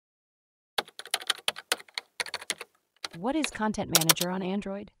What is Content Manager on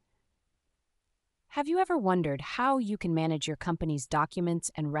Android? Have you ever wondered how you can manage your company's documents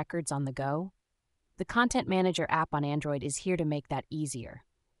and records on the go? The Content Manager app on Android is here to make that easier.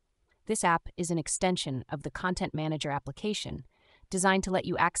 This app is an extension of the Content Manager application, designed to let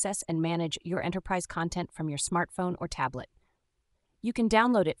you access and manage your enterprise content from your smartphone or tablet. You can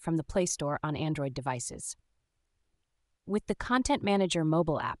download it from the Play Store on Android devices. With the Content Manager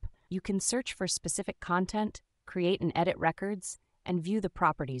mobile app, you can search for specific content, create and edit records, and view the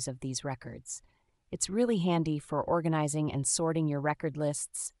properties of these records. It's really handy for organizing and sorting your record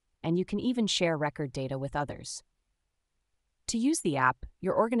lists, and you can even share record data with others. To use the app,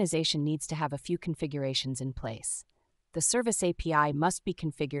 your organization needs to have a few configurations in place. The Service API must be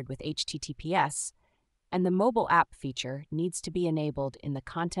configured with HTTPS, and the mobile app feature needs to be enabled in the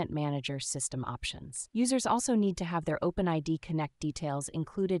Content Manager system options. Users also need to have their OpenID Connect details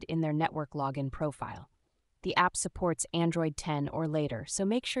included in their network login profile. The app supports Android 10 or later, so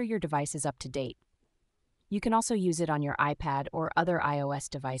make sure your device is up to date. You can also use it on your iPad or other iOS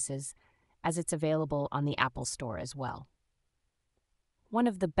devices, as it's available on the Apple Store as well. One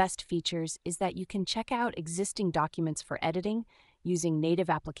of the best features is that you can check out existing documents for editing using native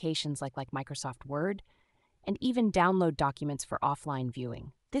applications like Microsoft Word, and even download documents for offline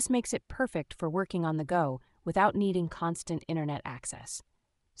viewing. This makes it perfect for working on the go without needing constant internet access.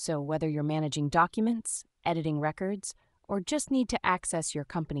 So whether you're managing documents, editing records, or just need to access your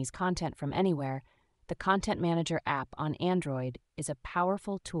company's content from anywhere, the Content Manager app on Android is a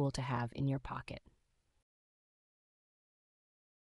powerful tool to have in your pocket.